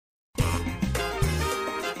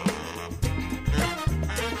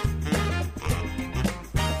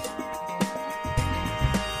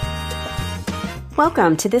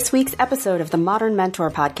Welcome to this week's episode of the Modern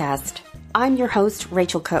Mentor Podcast. I'm your host,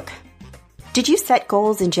 Rachel Cook. Did you set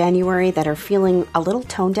goals in January that are feeling a little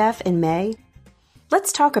tone deaf in May?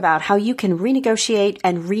 Let's talk about how you can renegotiate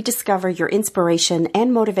and rediscover your inspiration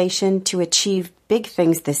and motivation to achieve big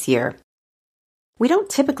things this year. We don't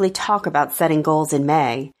typically talk about setting goals in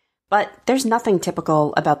May, but there's nothing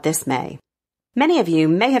typical about this May. Many of you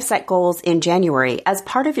may have set goals in January as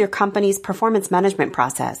part of your company's performance management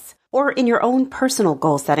process or in your own personal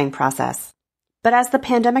goal-setting process. But as the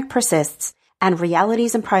pandemic persists and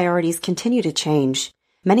realities and priorities continue to change,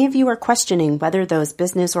 many of you are questioning whether those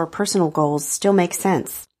business or personal goals still make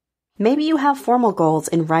sense. Maybe you have formal goals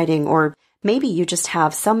in writing, or maybe you just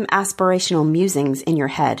have some aspirational musings in your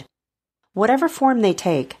head. Whatever form they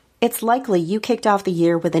take, it's likely you kicked off the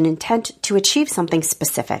year with an intent to achieve something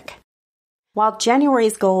specific. While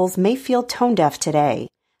January's goals may feel tone-deaf today,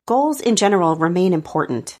 goals in general remain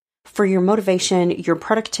important for your motivation, your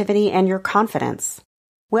productivity, and your confidence.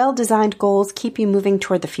 Well-designed goals keep you moving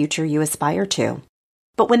toward the future you aspire to.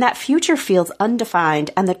 But when that future feels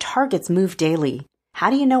undefined and the targets move daily, how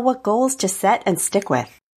do you know what goals to set and stick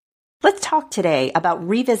with? Let's talk today about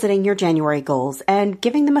revisiting your January goals and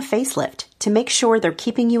giving them a facelift to make sure they're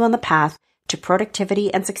keeping you on the path to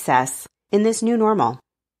productivity and success in this new normal.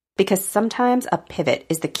 Because sometimes a pivot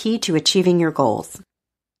is the key to achieving your goals.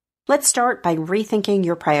 Let's start by rethinking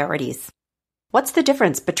your priorities. What's the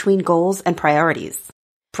difference between goals and priorities?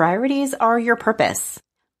 Priorities are your purpose.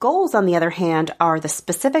 Goals, on the other hand, are the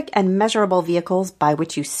specific and measurable vehicles by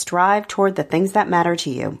which you strive toward the things that matter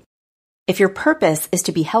to you. If your purpose is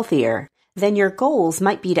to be healthier, then your goals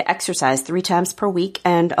might be to exercise 3 times per week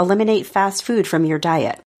and eliminate fast food from your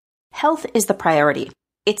diet. Health is the priority.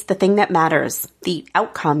 It's the thing that matters, the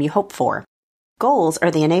outcome you hope for. Goals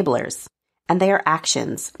are the enablers, and they are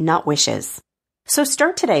actions, not wishes. So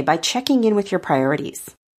start today by checking in with your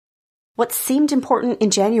priorities. What seemed important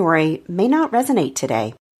in January may not resonate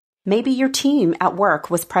today. Maybe your team at work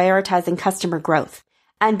was prioritizing customer growth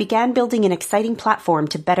and began building an exciting platform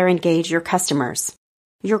to better engage your customers.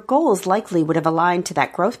 Your goals likely would have aligned to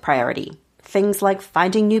that growth priority, things like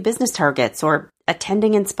finding new business targets or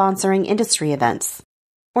attending and sponsoring industry events.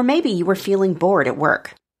 Or maybe you were feeling bored at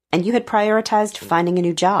work and you had prioritized finding a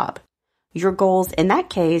new job. Your goals in that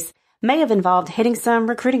case may have involved hitting some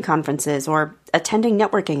recruiting conferences or attending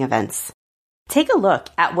networking events. Take a look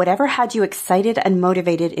at whatever had you excited and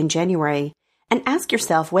motivated in January and ask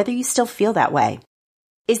yourself whether you still feel that way.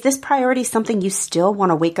 Is this priority something you still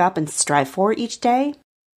want to wake up and strive for each day?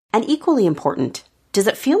 And equally important, does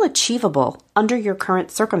it feel achievable under your current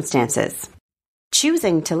circumstances?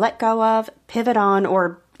 Choosing to let go of, pivot on,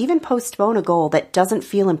 or even postpone a goal that doesn't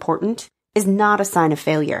feel important is not a sign of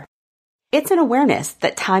failure. It's an awareness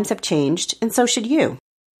that times have changed, and so should you.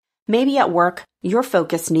 Maybe at work, your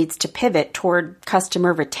focus needs to pivot toward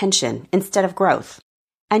customer retention instead of growth,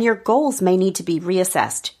 and your goals may need to be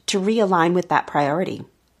reassessed to realign with that priority.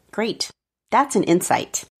 Great. That's an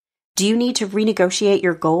insight. Do you need to renegotiate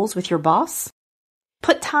your goals with your boss?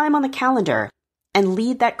 Put time on the calendar and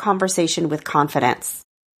lead that conversation with confidence.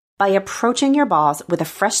 By approaching your boss with a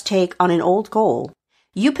fresh take on an old goal,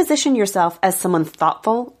 you position yourself as someone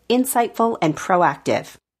thoughtful, insightful, and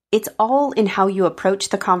proactive. It's all in how you approach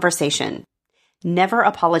the conversation. Never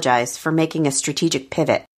apologize for making a strategic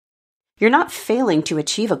pivot. You're not failing to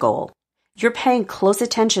achieve a goal. You're paying close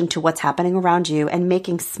attention to what's happening around you and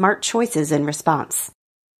making smart choices in response.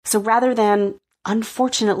 So rather than,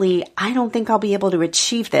 unfortunately, I don't think I'll be able to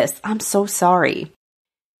achieve this, I'm so sorry.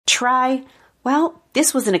 Try, well,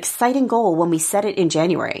 this was an exciting goal when we set it in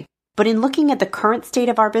January. But in looking at the current state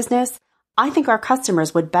of our business, I think our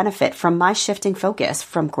customers would benefit from my shifting focus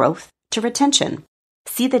from growth to retention.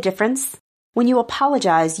 See the difference? When you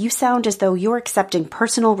apologize, you sound as though you're accepting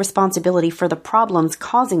personal responsibility for the problems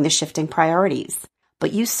causing the shifting priorities.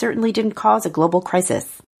 But you certainly didn't cause a global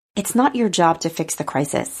crisis. It's not your job to fix the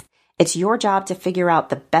crisis. It's your job to figure out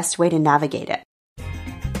the best way to navigate it.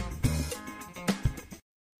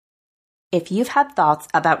 If you've had thoughts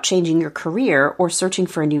about changing your career or searching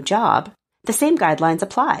for a new job, the same guidelines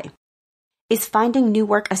apply. Is finding new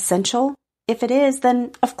work essential? If it is,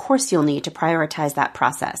 then of course you'll need to prioritize that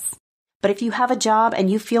process. But if you have a job and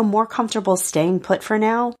you feel more comfortable staying put for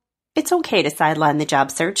now, it's okay to sideline the job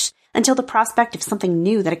search until the prospect of something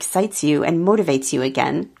new that excites you and motivates you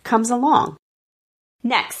again comes along.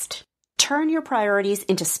 Next, turn your priorities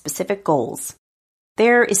into specific goals.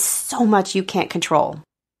 There is so much you can't control.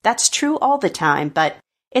 That's true all the time, but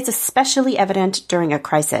it's especially evident during a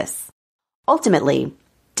crisis. Ultimately,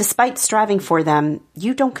 despite striving for them,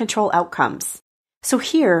 you don't control outcomes. So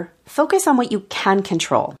here, focus on what you can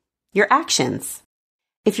control, your actions.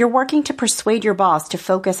 If you're working to persuade your boss to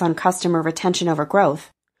focus on customer retention over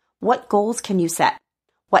growth, what goals can you set?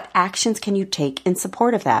 What actions can you take in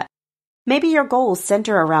support of that? Maybe your goals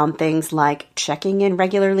center around things like checking in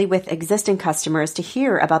regularly with existing customers to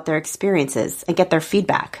hear about their experiences and get their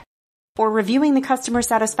feedback, or reviewing the customer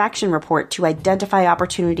satisfaction report to identify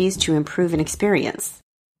opportunities to improve an experience,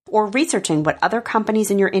 or researching what other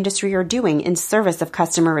companies in your industry are doing in service of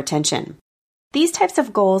customer retention. These types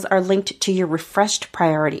of goals are linked to your refreshed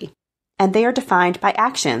priority, and they are defined by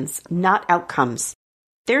actions, not outcomes.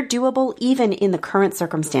 They're doable even in the current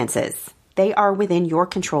circumstances. They are within your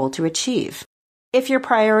control to achieve. If your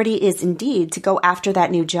priority is indeed to go after that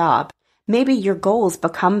new job, maybe your goals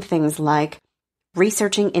become things like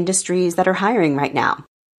researching industries that are hiring right now,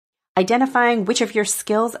 identifying which of your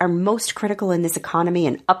skills are most critical in this economy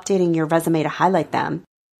and updating your resume to highlight them,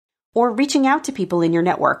 or reaching out to people in your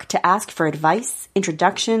network to ask for advice,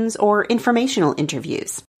 introductions, or informational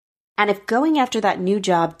interviews. And if going after that new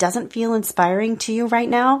job doesn't feel inspiring to you right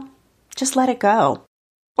now, just let it go.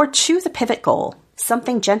 Or choose a pivot goal,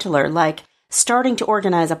 something gentler like starting to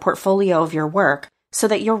organize a portfolio of your work so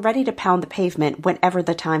that you're ready to pound the pavement whenever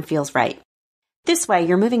the time feels right. This way,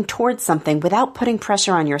 you're moving towards something without putting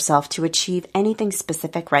pressure on yourself to achieve anything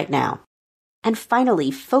specific right now. And finally,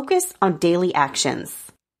 focus on daily actions.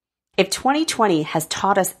 If 2020 has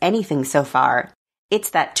taught us anything so far,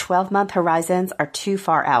 it's that 12-month horizons are too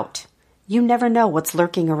far out. You never know what's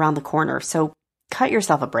lurking around the corner, so cut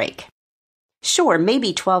yourself a break. Sure,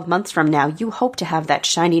 maybe 12 months from now you hope to have that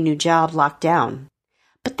shiny new job locked down.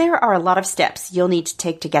 But there are a lot of steps you'll need to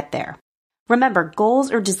take to get there. Remember,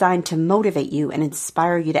 goals are designed to motivate you and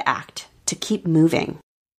inspire you to act, to keep moving.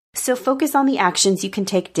 So focus on the actions you can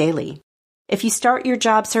take daily. If you start your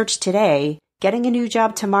job search today, getting a new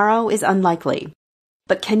job tomorrow is unlikely.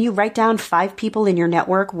 But can you write down 5 people in your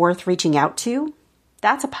network worth reaching out to?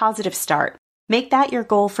 That's a positive start. Make that your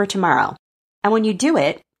goal for tomorrow. And when you do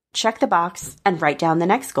it, check the box and write down the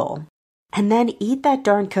next goal. And then eat that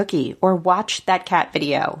darn cookie or watch that cat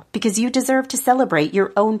video because you deserve to celebrate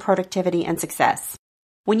your own productivity and success.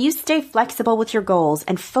 When you stay flexible with your goals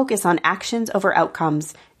and focus on actions over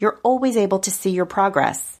outcomes, you're always able to see your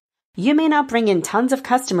progress. You may not bring in tons of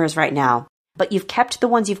customers right now, but you've kept the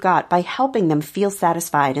ones you've got by helping them feel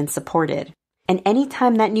satisfied and supported. And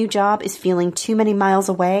anytime that new job is feeling too many miles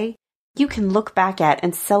away, you can look back at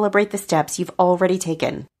and celebrate the steps you've already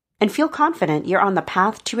taken and feel confident you're on the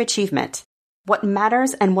path to achievement. What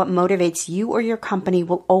matters and what motivates you or your company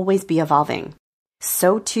will always be evolving.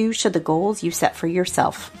 So too should the goals you set for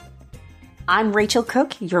yourself. I'm Rachel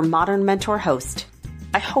Cook, your Modern Mentor host.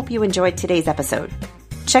 I hope you enjoyed today's episode.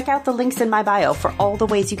 Check out the links in my bio for all the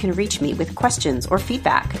ways you can reach me with questions or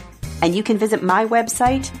feedback. And you can visit my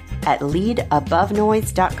website at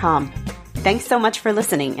leadabovenoise.com. Thanks so much for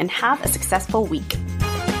listening and have a successful week.